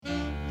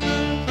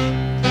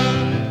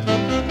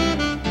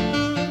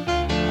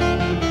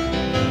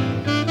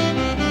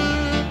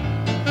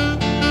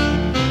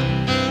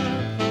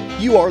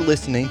You are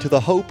listening to the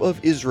Hope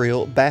of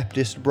Israel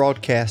Baptist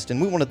broadcast, and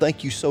we want to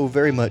thank you so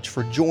very much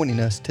for joining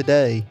us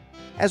today.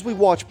 As we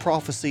watch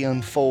prophecy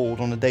unfold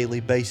on a daily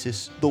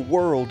basis, the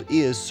world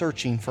is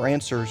searching for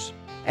answers,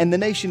 and the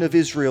nation of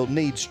Israel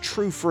needs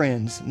true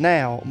friends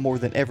now more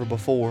than ever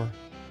before.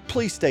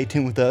 Please stay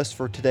tuned with us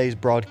for today's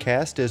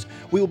broadcast as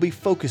we will be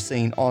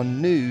focusing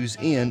on news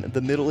in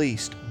the Middle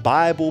East,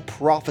 Bible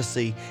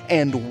prophecy,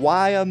 and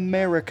why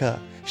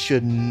America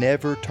should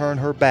never turn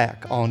her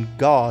back on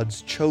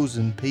God's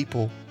chosen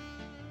people.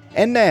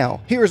 And now,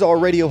 here's our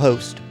radio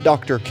host,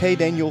 Dr. K.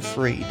 Daniel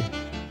Freed.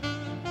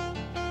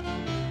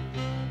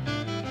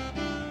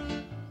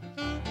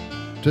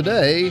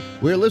 Today,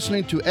 we're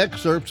listening to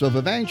excerpts of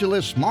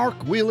Evangelist Mark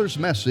Wheeler's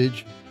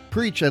message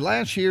preached at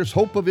last year's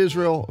Hope of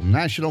Israel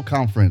National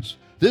Conference.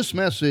 This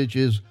message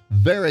is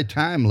very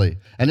timely,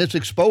 and it's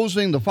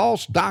exposing the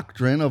false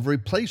doctrine of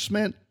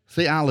replacement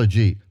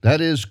theology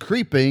that is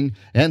creeping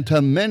into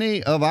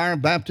many of our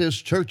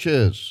Baptist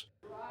churches.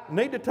 You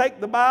need to take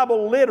the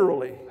Bible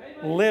literally.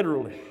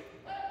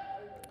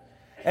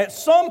 At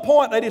some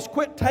point, they just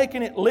quit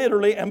taking it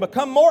literally and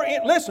become more...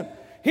 Listen,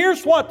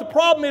 here's what the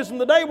problem is in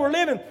the day we're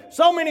living.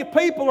 So many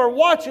people are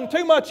watching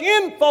too much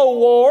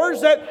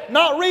InfoWars that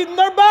not reading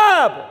their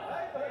Bible.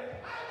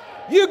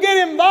 You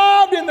get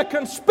involved in the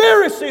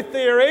conspiracy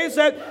theories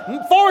that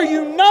before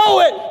you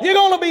know it, you're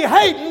going to be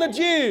hating the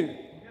Jew.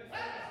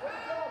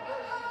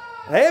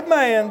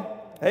 Amen.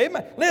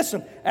 Amen.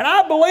 Listen, and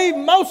I believe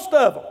most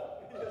of them.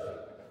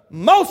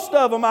 Most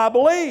of them I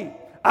believe.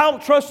 I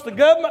don't trust the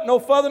government no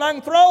further than I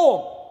can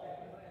throw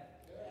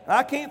them.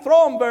 I can't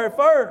throw them very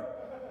far.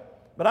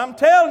 But I'm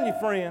telling you,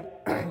 friend,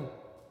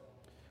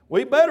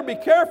 we better be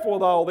careful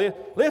with all this.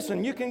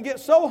 Listen, you can get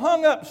so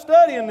hung up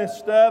studying this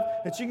stuff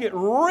that you get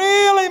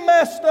really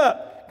messed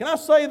up. Can I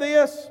say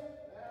this?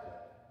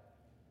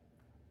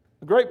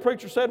 A great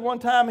preacher said one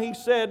time, he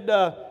said,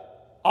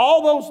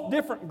 all those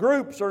different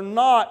groups are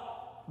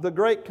not the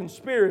great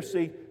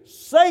conspiracy.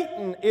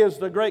 Satan is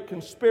the great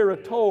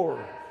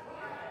conspirator.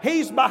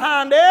 He's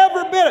behind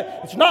every bit of it.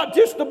 It's not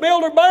just the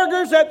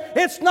Bilderbergers,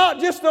 it's not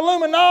just the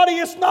Illuminati,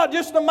 it's not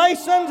just the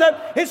Masons,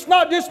 it's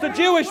not just the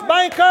Jewish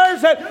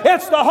bankers,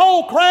 it's the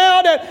whole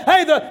crowd.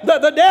 Hey,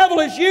 the devil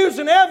is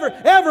using every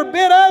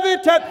bit of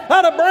it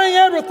to bring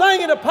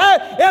everything into pass.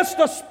 It's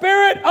the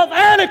spirit of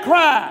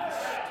Antichrist.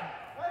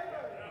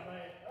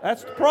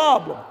 That's the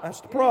problem.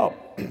 That's the problem.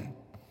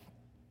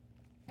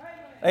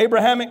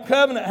 Abrahamic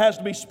covenant has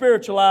to be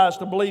spiritualized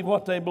to believe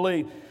what they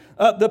believe.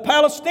 The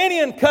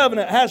Palestinian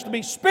covenant has to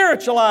be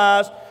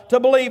spiritualized to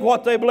believe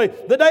what they believe.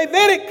 The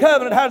Davidic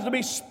covenant has to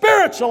be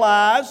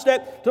spiritualized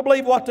to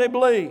believe what they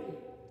believe.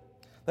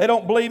 They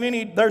don't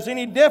believe there's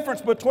any difference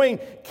between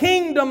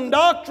kingdom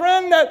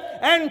doctrine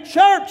and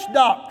church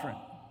doctrine.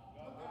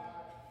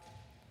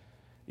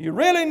 You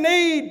really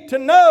need to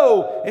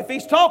know if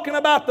he's talking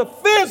about the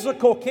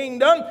physical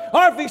kingdom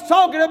or if he's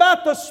talking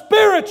about the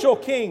spiritual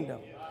kingdom.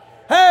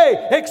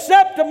 Hey,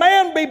 except a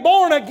man be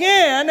born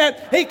again, and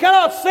he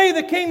cannot see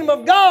the kingdom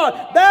of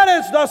God. That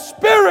is the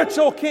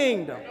spiritual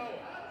kingdom.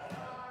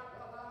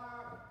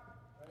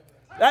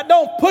 That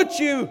don't put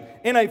you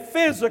in a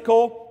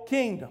physical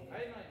kingdom.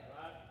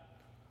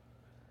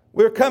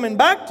 We're coming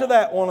back to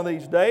that one of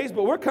these days,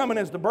 but we're coming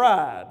as the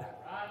bride.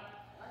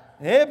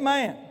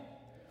 Amen.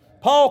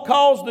 Paul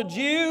calls the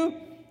Jew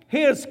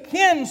his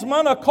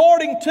kinsman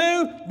according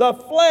to the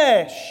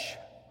flesh.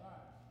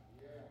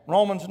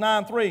 Romans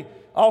 9:3.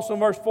 Also in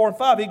verse 4 and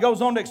 5, he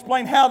goes on to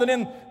explain how that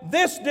in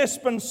this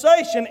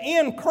dispensation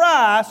in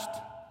Christ,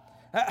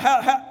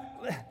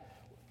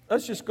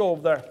 let's just go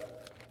over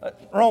there.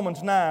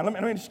 Romans 9.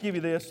 Let me just give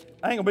you this.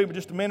 I ain't going to be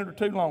just a minute or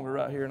two longer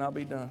right here and I'll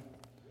be done.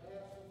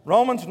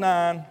 Romans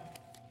 9.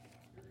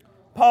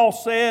 Paul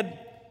said,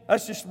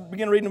 let's just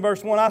begin reading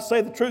verse 1. I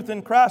say the truth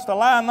in Christ, I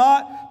lie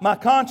not. My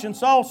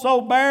conscience also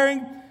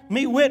bearing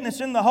me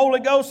witness in the Holy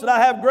Ghost that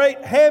I have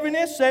great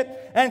heaviness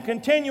and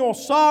continual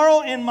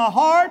sorrow in my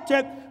heart.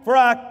 For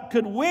I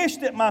could wish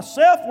that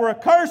myself were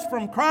accursed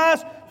from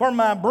Christ for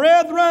my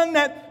brethren,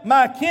 that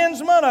my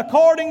kinsmen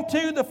according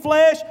to the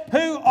flesh,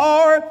 who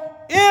are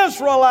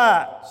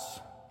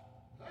Israelites.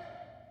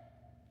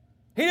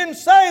 He didn't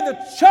say the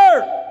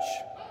church.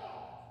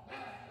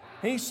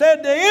 He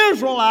said the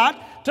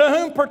Israelite, to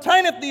whom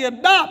pertaineth the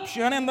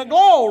adoption and the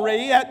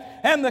glory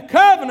and the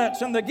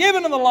covenants and the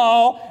giving of the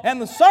law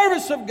and the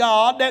service of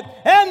God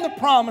and the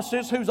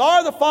promises, whose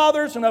are the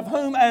fathers, and of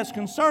whom as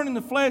concerning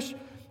the flesh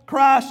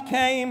Christ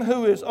came,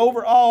 who is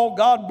over all,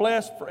 God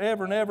blessed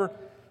forever and ever.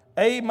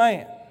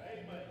 Amen.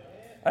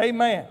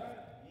 Amen.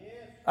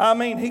 I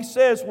mean, he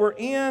says we're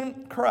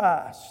in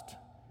Christ.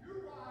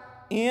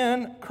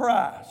 In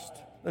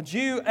Christ. The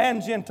Jew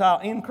and Gentile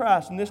in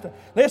Christ. And this time.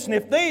 Listen,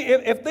 if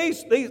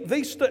these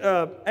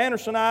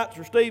Andersonites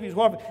or Stevies,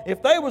 whatever,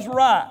 if they was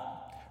right,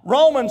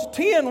 Romans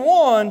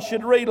 10:1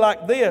 should read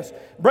like this.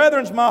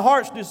 Brethren, my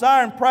heart's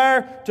desire and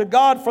prayer to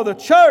God for the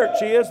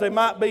church is they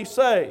might be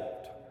saved.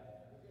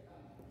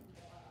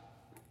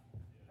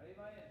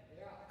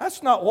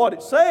 That's not what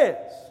it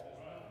says.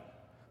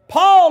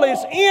 Paul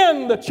is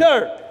in the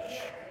church.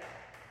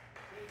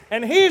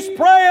 And he's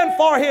praying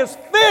for his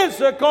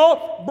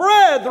physical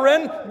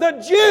brethren, the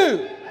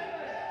Jews,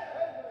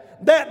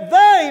 that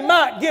they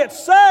might get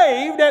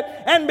saved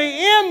and be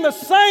in the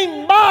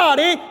same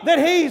body that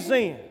he's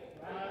in.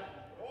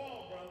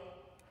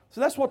 So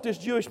that's what this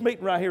Jewish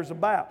meeting right here is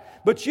about.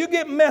 But you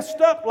get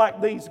messed up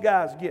like these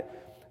guys get.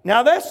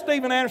 Now that's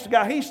Steven Anderson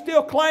guy. He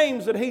still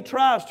claims that he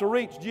tries to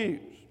reach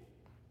Jews.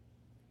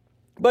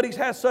 But he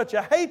has such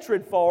a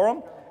hatred for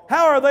them.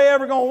 How are they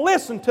ever going to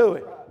listen to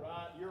it?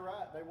 You're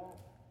right, they won't.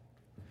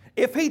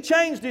 If he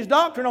changed his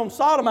doctrine on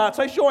sodomites,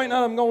 they sure ain't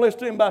none of them going to listen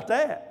to him about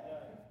that.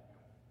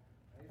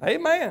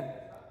 Amen.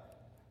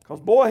 Because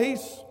boy,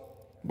 he's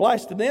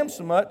blasted them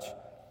so much.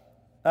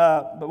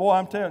 But boy,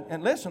 I'm telling you,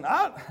 and listen,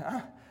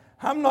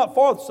 I'm not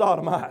for the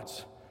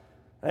sodomites.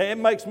 It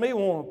makes me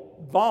want to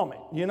vomit,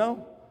 you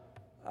know.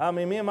 I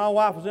mean, me and my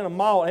wife was in a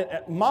mall.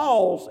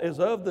 Malls is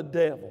of the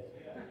devil.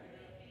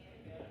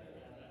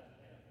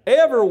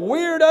 Every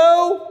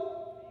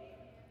weirdo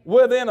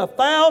within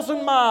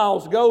 1,000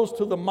 miles goes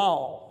to the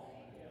mall.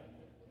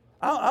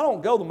 I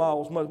don't go to the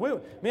mall as much.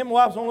 Me and my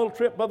wife was on a little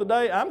trip the other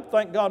day.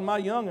 Thank God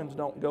my youngins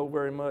don't go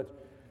very much.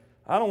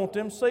 I don't want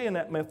them seeing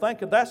that. Man,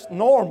 thinking that's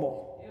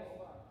normal.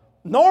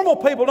 Normal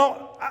people don't.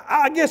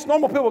 I guess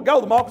normal people go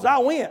to the mall because I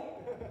went.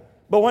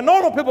 But when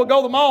normal people go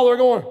to the mall, they're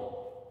going,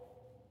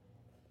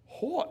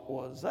 "What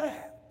was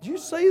that? Did you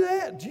see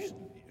that?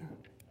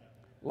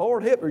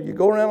 Lord help her, you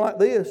go around like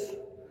this.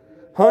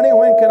 Honey,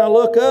 when can I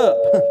look up?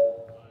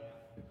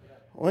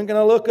 When can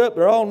I look up?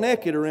 They're all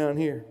naked around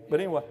here."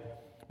 But anyway,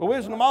 we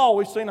was in the mall.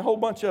 We seen a whole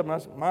bunch of them. I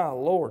said, "My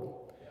Lord."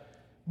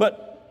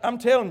 But I'm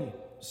telling you,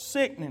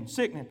 sickening.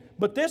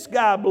 But this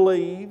guy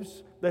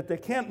believes that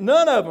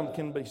none of them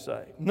can be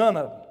saved. None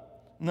of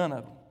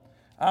them.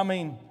 I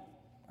mean,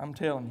 I'm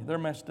telling you, they're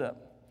messed up.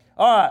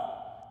 All right.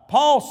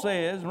 Paul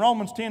says in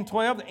Romans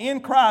 10:12, that in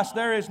Christ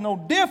there is no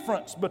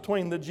difference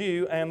between the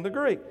Jew and the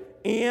Greek.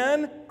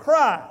 In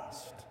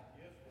Christ.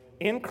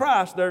 In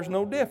Christ there's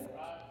no difference.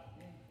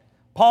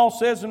 Paul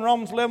says in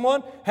Romans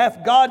 11:1,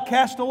 hath God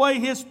cast away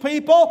His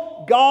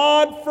people?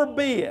 God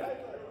forbid.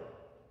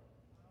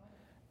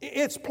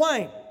 It's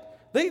plain.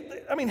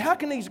 How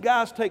can these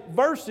guys take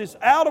verses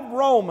out of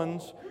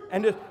Romans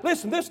and just,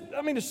 listen,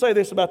 let me just say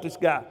this about this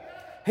guy.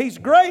 He's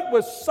great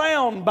with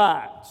sound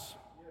bites.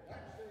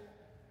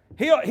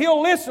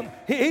 He'll listen.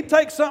 He'd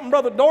take something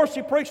Brother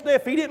Dorsey preached there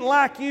if he didn't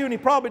like you, and he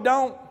probably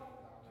don't,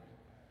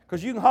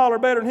 because you can holler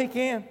better than he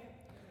can.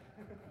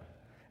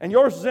 And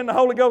yours is in the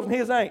Holy Ghost and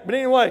his ain't. But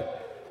anyway,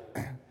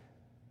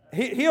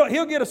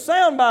 he'll get a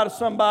sound bite of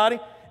somebody,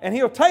 and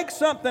he'll take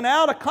something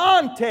out of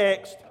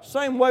context,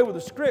 same way with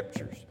the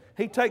Scriptures.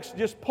 He takes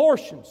just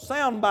portions,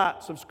 sound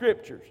bites of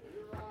Scriptures.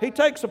 He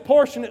takes a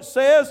portion that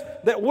says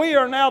that we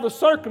are now the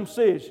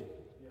circumcision.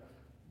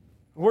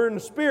 We're in the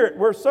Spirit,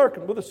 we're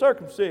with the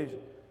circumcision.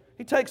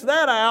 He takes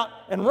that out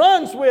and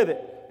runs with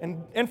it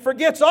and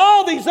forgets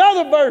all these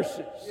other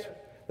verses.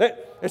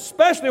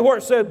 Especially where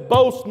it says,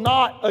 boast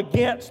not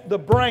against the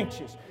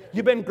branches.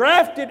 You've been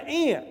grafted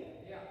in.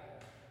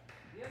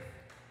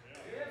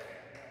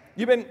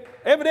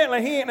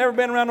 Evidently, he ain't never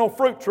been around no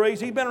fruit trees.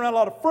 He's been around a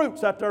lot of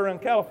fruits out there in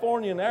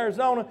California and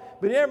Arizona,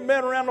 but he never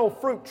been around no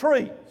fruit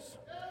trees.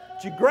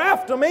 But you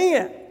graft them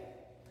in.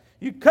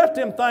 You cut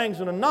them things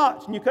in a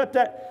notch, and you cut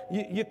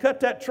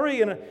that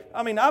tree.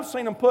 I've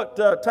seen them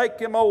take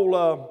them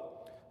old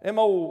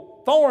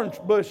thorn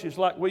bushes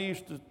like we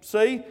used to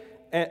see,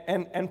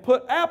 and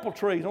put apple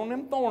trees on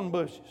them thorn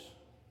bushes.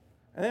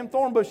 And them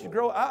thorn bushes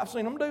grow. I've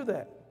seen them do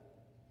that.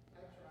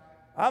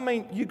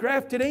 You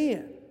graft it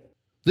in.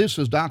 This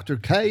is Dr.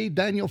 K.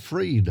 Daniel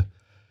Fried.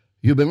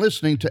 You've been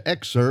listening to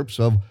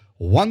excerpts of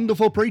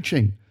wonderful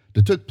preaching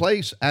that took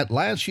place at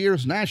last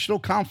year's National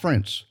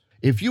Conference.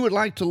 If you would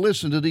like to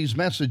listen to these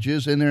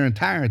messages in their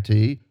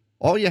entirety,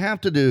 all you have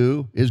to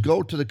do is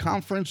go to the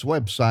conference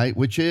website,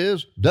 which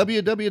is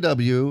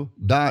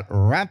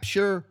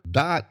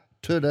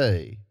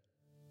www.rapture.today.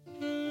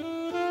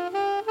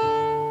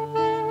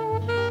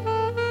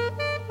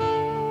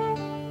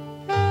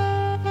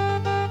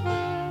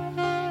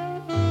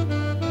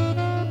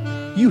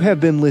 You have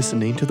been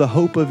listening to the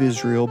Hope of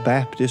Israel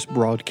Baptist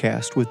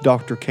broadcast with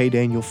Dr. K.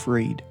 Daniel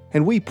Fried,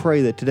 and we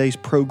pray that today's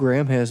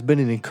program has been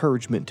an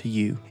encouragement to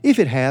you. If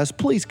it has,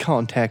 please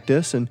contact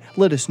us and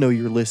let us know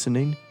you're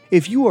listening.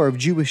 If you are of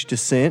Jewish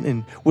descent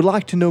and would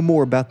like to know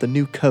more about the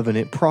new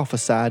covenant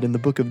prophesied in the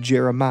book of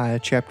Jeremiah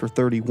chapter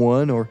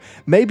 31, or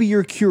maybe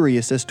you're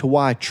curious as to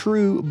why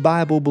true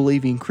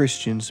Bible-believing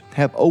Christians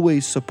have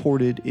always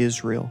supported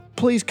Israel,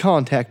 please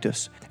contact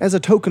us. As a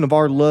token of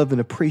our love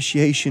and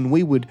appreciation,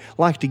 we would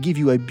like to give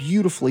you a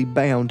beautifully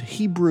bound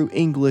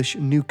Hebrew-English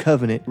New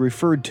Covenant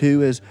referred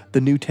to as the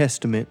New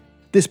Testament.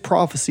 This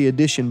Prophecy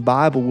Edition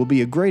Bible will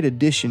be a great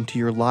addition to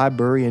your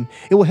library, and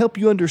it will help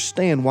you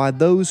understand why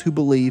those who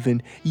believe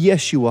in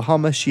Yeshua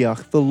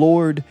HaMashiach, the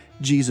Lord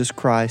Jesus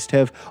Christ,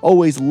 have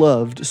always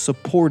loved,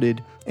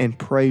 supported, and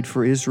prayed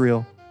for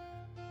Israel.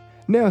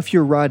 Now, if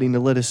you're writing to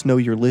let us know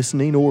you're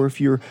listening, or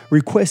if you're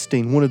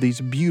requesting one of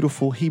these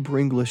beautiful Hebrew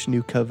English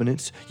New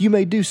Covenants, you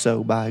may do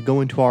so by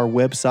going to our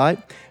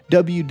website,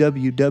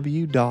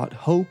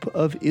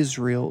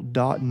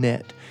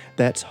 www.hopeofisrael.net.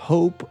 That's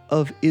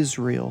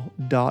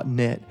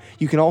hopeofisrael.net.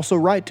 You can also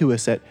write to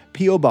us at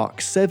P.O.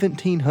 Box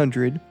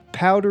 1700,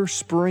 Powder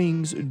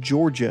Springs,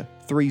 Georgia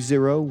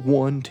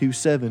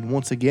 30127.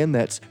 Once again,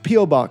 that's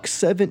P.O.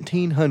 Box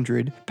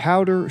 1700,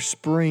 Powder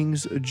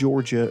Springs,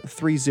 Georgia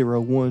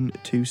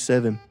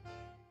 30127.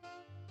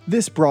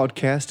 This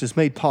broadcast is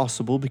made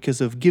possible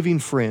because of giving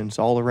friends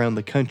all around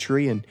the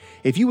country, and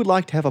if you would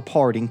like to have a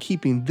part in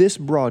keeping this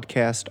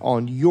broadcast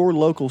on your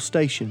local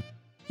station,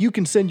 you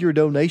can send your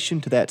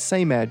donation to that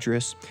same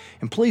address,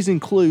 and please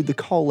include the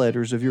call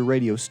letters of your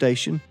radio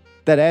station.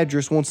 That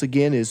address, once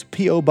again, is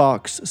P.O.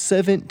 Box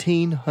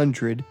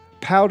 1700,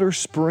 Powder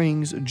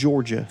Springs,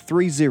 Georgia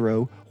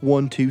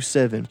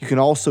 30127. You can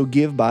also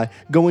give by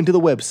going to the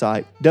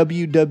website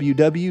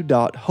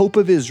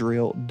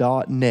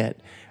www.hopeofisrael.net.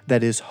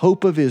 That is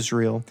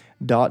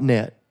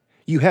hopeofisrael.net.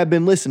 You have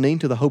been listening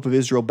to the Hope of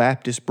Israel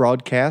Baptist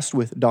broadcast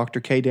with Dr.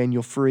 K.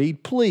 Daniel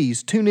Freed.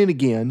 Please tune in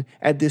again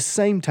at this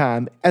same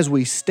time as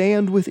we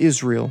stand with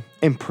Israel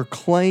and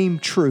proclaim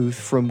truth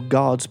from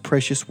God's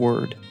precious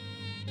Word.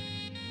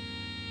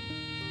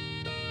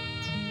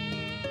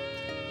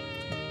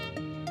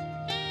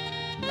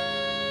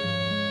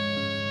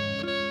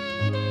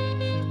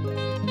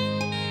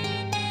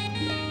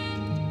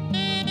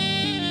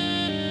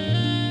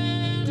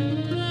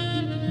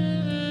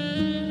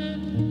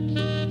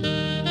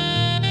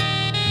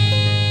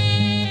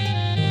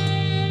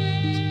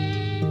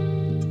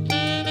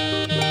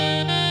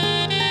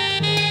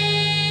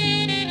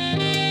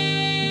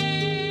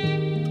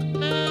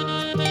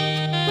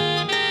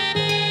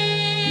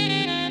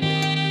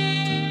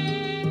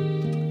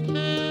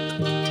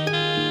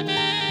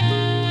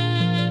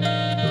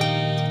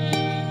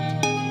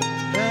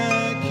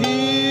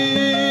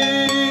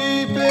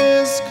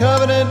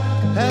 Covenant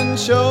and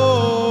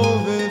show